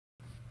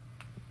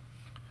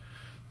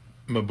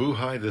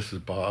Mabuhay, this is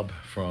Bob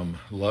from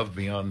Love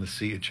Beyond the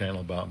Sea, a channel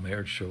about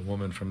marriage to a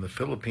woman from the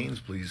Philippines.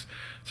 Please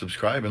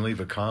subscribe and leave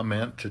a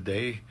comment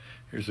today.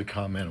 Here's a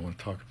comment I want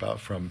to talk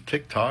about from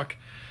TikTok.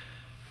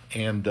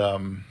 And I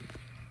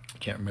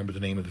can't remember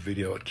the name of the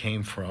video it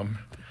came from.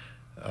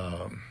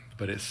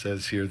 But it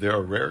says here, there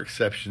are rare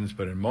exceptions,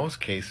 but in most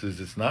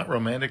cases, it's not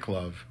romantic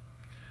love.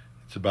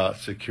 It's about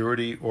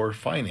security or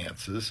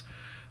finances.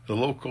 The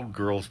local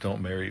girls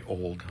don't marry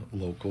old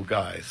local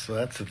guys. So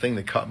that's the thing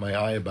that caught my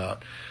eye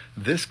about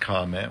this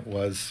comment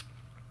was,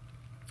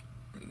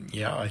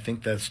 yeah, I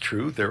think that's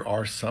true. There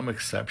are some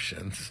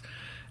exceptions,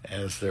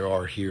 as there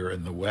are here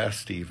in the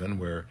West even,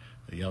 where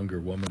a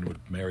younger woman would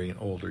marry an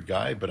older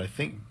guy. But I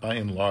think by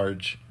and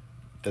large,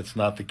 that's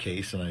not the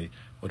case. And I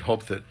would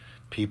hope that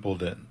people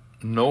that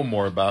know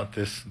more about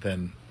this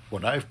than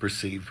what I've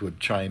perceived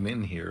would chime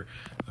in here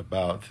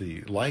about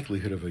the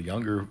likelihood of a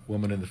younger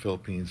woman in the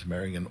Philippines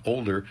marrying an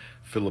older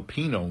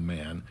Filipino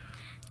man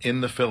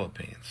in the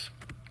Philippines.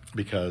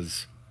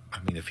 Because,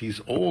 I mean, if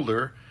he's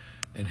older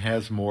and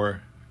has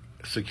more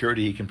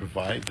security he can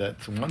provide,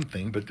 that's one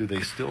thing, but do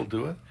they still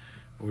do it?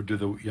 Or do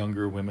the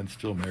younger women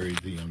still marry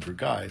the younger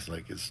guys,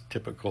 like is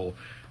typical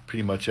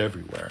pretty much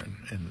everywhere?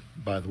 And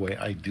by the way,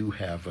 I do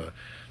have a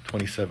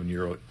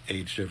 27-year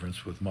age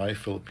difference with my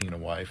Filipino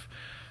wife,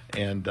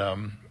 and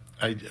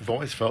I've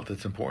always felt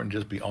it's important to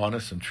just be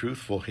honest and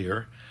truthful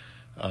here.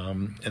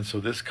 And so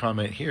this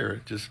comment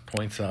here just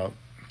points out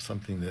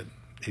something that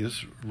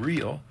is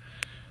real.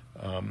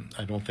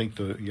 I don't think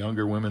the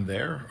younger women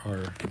there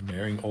are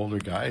marrying older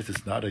guys.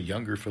 It's not a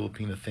younger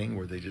Filipino thing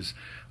where they just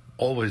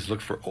always look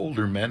for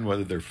older men,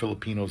 whether they're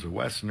Filipinos or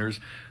Westerners.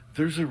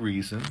 There's a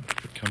reason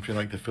a country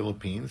like the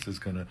Philippines is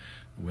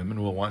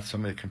women will want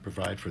somebody that can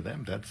provide for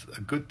them. That's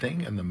a good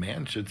thing, and the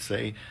man should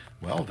say,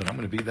 well, then I'm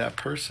going to be that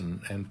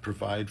person and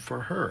provide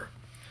for her,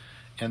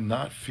 and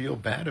not feel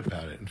bad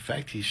about it. In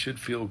fact, he should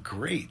feel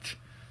great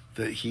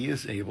that he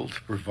is able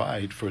to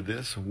provide for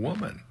this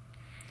woman,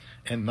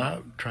 and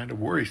not trying to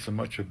worry so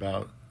much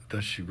about,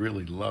 does she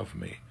really love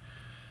me?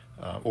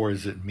 Or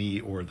is it me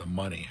or the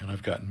money? And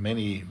I've got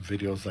many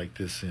videos like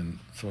this in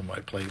some of my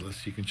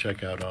playlists you can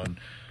check out on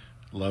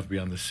Love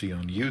Beyond the Sea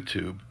on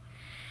YouTube.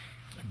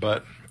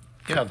 But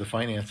yeah, the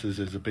finances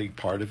is a big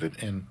part of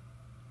it, and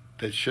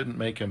that shouldn't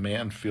make a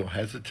man feel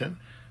hesitant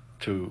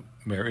to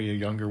marry a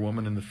younger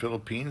woman in the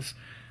Philippines.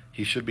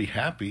 He should be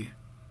happy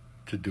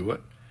to do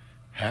it,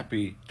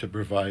 happy to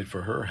provide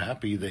for her,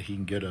 happy that he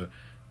can get a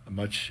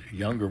much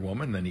younger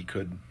woman than he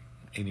could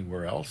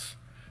anywhere else,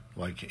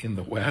 like in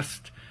the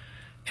West,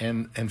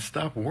 and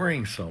stop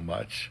worrying so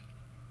much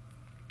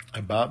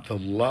about the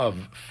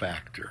love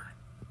factor.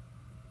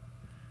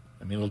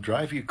 I mean, it'll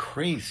drive you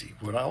crazy.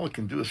 What all I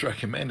can do is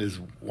recommend is,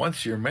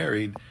 once you're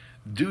married,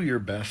 do your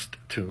best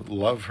to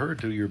love her,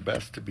 do your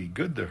best to be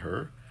good to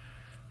her,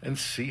 and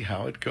see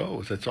how it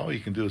goes. That's all you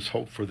can do, is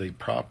hope for the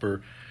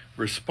proper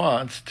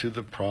response to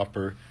the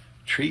proper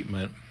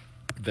treatment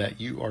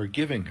that you are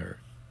giving her.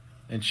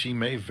 And she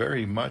may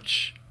very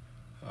much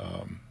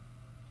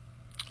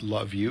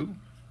love you,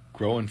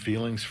 grow in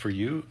feelings for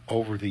you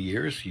over the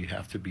years. You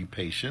have to be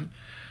patient.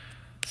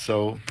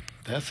 So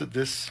that's what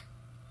this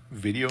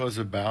video is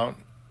about.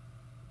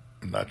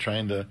 I'm not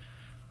trying to,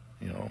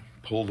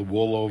 pull the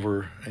wool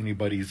over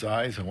anybody's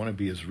eyes. I want to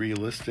be as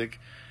realistic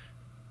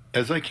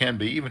as I can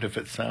be, even if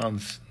it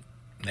sounds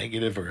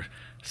negative or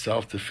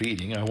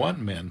self-defeating. I want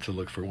men to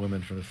look for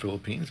women from the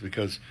Philippines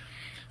because,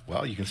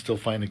 well, you can still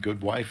find a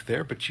good wife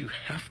there, but you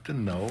have to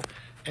know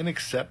and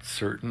accept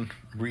certain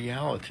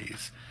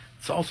realities.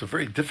 It's also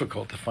very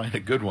difficult to find a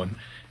good one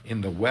in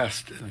the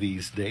West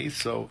these days,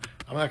 so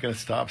I'm not going to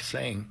stop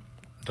saying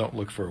don't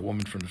look for a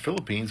woman from the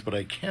Philippines, but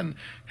I can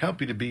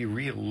help you to be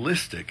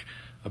realistic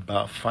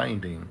about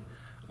finding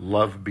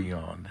love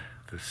beyond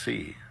the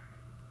sea.